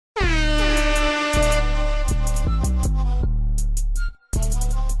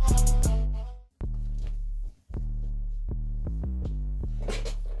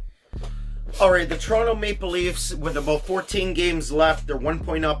Alright, the Toronto Maple Leafs, with about 14 games left, they're 1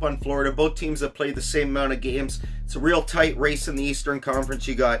 point up on Florida. Both teams have played the same amount of games. It's a real tight race in the Eastern Conference.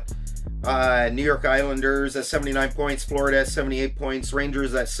 You got New York Islanders at 79 points, Florida at 78 points,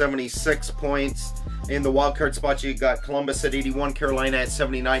 Rangers at 76 points. In the wildcard spot, you got Columbus at 81, Carolina at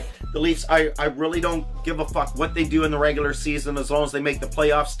 79. The Leafs, I really don't give a fuck what they do in the regular season as long as they make the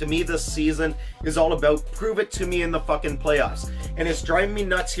playoffs. To me, this season is all about prove it to me in the fucking playoffs. And it's driving me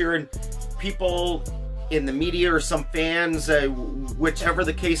nuts hearing people in the media or some fans, whichever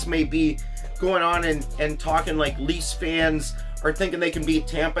the case may be, going on and talking like Leafs fans are thinking they can beat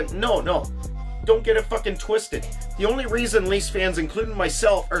Tampa. No. Don't get it fucking twisted. The only reason Leafs fans, including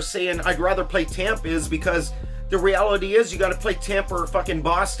myself, are saying I'd rather play Tampa is because the reality is you got to play Tampa or fucking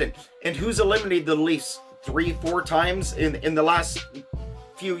Boston. And who's eliminated the Leafs 3-4 times in the last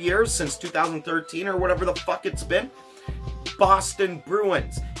few years since 2013 or whatever the fuck it's been? Boston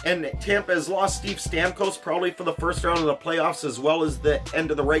Bruins. And Tampa has lost Steve Stamkos probably for the first round of the playoffs as well as the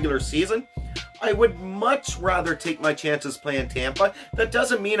end of the regular season. I would much rather take my chances playing Tampa. That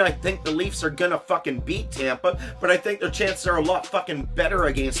doesn't mean I think the Leafs are gonna fucking beat Tampa, but I think their chances are a lot fucking better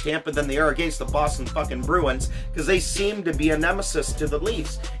against Tampa than they are against the Boston fucking Bruins, because they seem to be a nemesis to the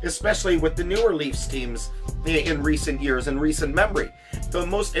Leafs, especially with the newer Leafs teams in recent years, in recent memory. The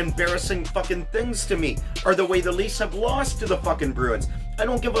most embarrassing fucking things to me are the way the Leafs have lost to the fucking Bruins. I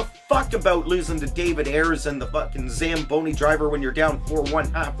don't give a fuck about losing to David Ayres and the fucking Zamboni driver when you're down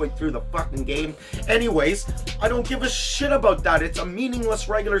 4-1 halfway through the fucking game. Anyways, I don't give a shit about that. It's a meaningless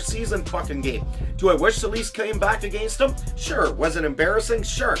regular season fucking game. Do I wish the Leafs came back against them? Sure. Was it embarrassing?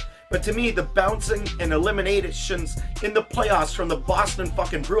 Sure. But to me, the bouncing and eliminations in the playoffs from the Boston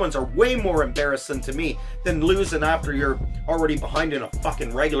fucking Bruins are way more embarrassing to me than losing after you're already behind in a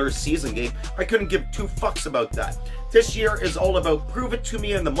fucking regular season game. I couldn't give two fucks about that. This year is all about prove it to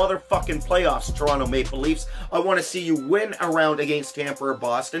me in the motherfucking playoffs, Toronto Maple Leafs. I want to see you win a round against Tampa or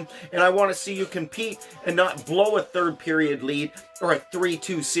Boston, and I want to see you compete and not blow a third period lead or a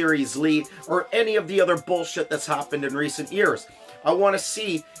 3-2 series lead or any of the other bullshit that's happened in recent years. I want to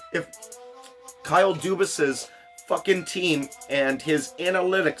see if Kyle Dubas's fucking team and his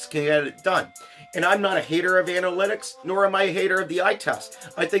analytics can get it done. And I'm not a hater of analytics, nor am I a hater of the eye test.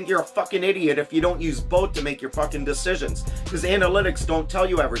 I think you're a fucking idiot if you don't use both to make your fucking decisions. Because analytics don't tell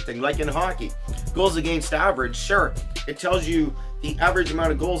you everything, like in hockey. Goals against average, sure. It tells you the average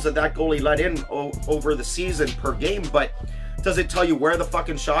amount of goals that goalie let in over the season per game, but does it tell you where the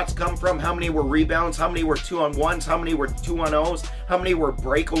fucking shots come from? How many were rebounds? How many were 2-on-1s? How many were 2-on-0s? How many were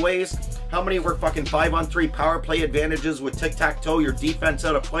breakaways? How many were fucking 5-on-3 power play advantages with tic-tac-toe, your defense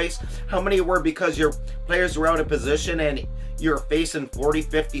out of place? How many were because your players were out of position and you're facing 40,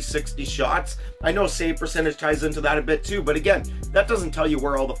 50, 60 shots? I know save percentage ties into that a bit too, but again, that doesn't tell you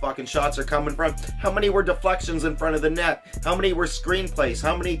where all the fucking shots are coming from. How many were deflections in front of the net? How many were screen plays?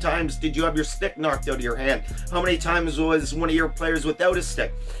 How many times did you have your stick knocked out of your hand? How many times was one of your players without a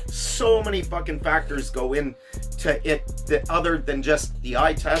stick? So many fucking factors go into it that other than just the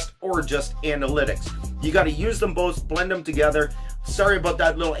eye test or just analytics. You got to use them both, blend them together. Sorry about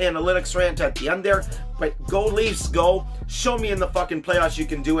that little analytics rant at the end there, but go Leafs, go. Show me in the fucking playoffs you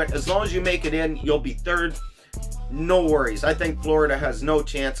can do it. As long as you make it in, you'll be third. No worries. I think Florida has no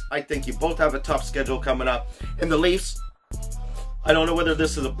chance. I think you both have a tough schedule coming up. And the Leafs, I don't know whether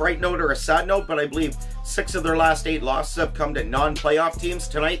this is a bright note or a sad note, but I believe 6 of their last 8 losses have come to non-playoff teams.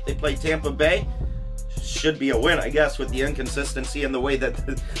 Tonight, they play Tampa Bay. Should be a win, I guess, with the inconsistency and the way that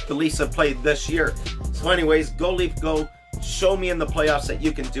the Leafs have played this year. So anyways, go Leaf, go. Show me in the playoffs that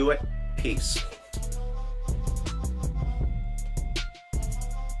you can do it. Peace.